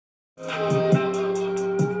Hey,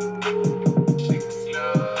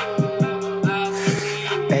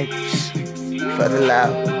 for the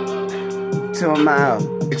loud, to a mile,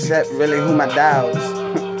 except really who my dogs.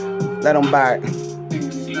 Let them bark,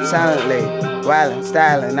 silently, wildin',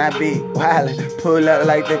 styling, I be wildin'. Pull up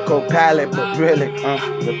like the co-pilot, but really,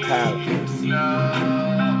 the pilot.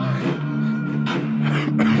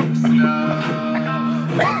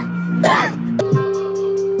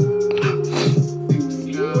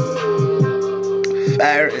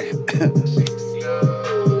 Fiery.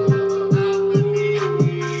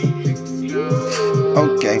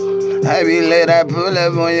 Okay. I be lit, I pull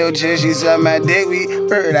up on your chest, she suck my dick, we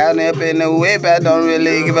bird out up in the whip, I don't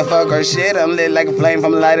really give a fuck or shit, I'm lit like a flame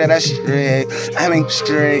from a lighter that's strict,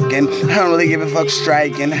 striking, I don't really give a fuck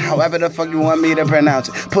striking, however the fuck you want me to pronounce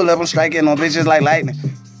it, pull up, I'm striking on bitches like lightning,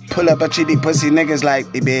 pull up, I treat these pussy niggas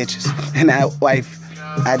like they bitches, and I wife,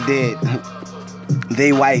 I did.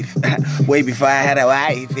 They wife, way before I had a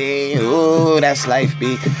wife, yeah. Ooh, that's life,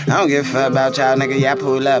 B. I don't give a fuck about y'all, nigga, yeah, I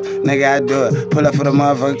pull up, nigga, I do it. Pull up for the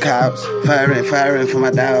motherfucking cops, firing for my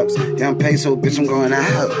dogs. Young Paso, bitch, I'm going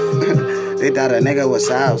out. They thought a nigga was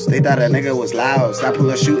South, they thought a nigga was Laos. I pull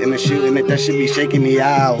up shooting, that shit be shaking me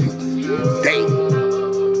out. Damn.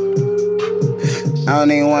 I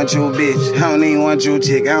don't even want you, bitch, I don't even want you,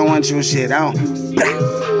 chick, I don't want you shit, I don't,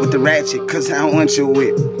 with the ratchet, cause I don't want you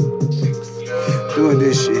whip. Doing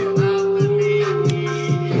this shit.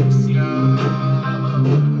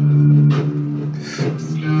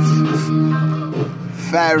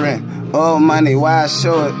 Firing, all money, why I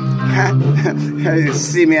show it? You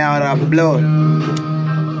see me out, I blow it.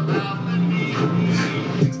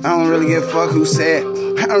 I don't really give a fuck who said.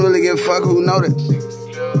 I don't really give a fuck who know that.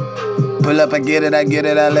 Pull up, I get it, I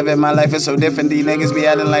live it, my life is so different. These niggas be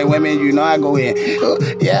acting like women, you know I go in.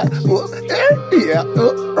 Yeah,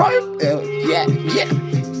 right, yeah.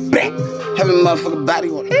 Bang. Having a motherfucking body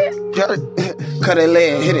on cut a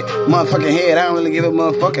leg, hit it, motherfucking head. I don't really give a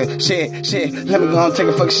motherfucker shit. Let me go and take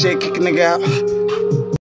a fucking shit, kick a nigga out.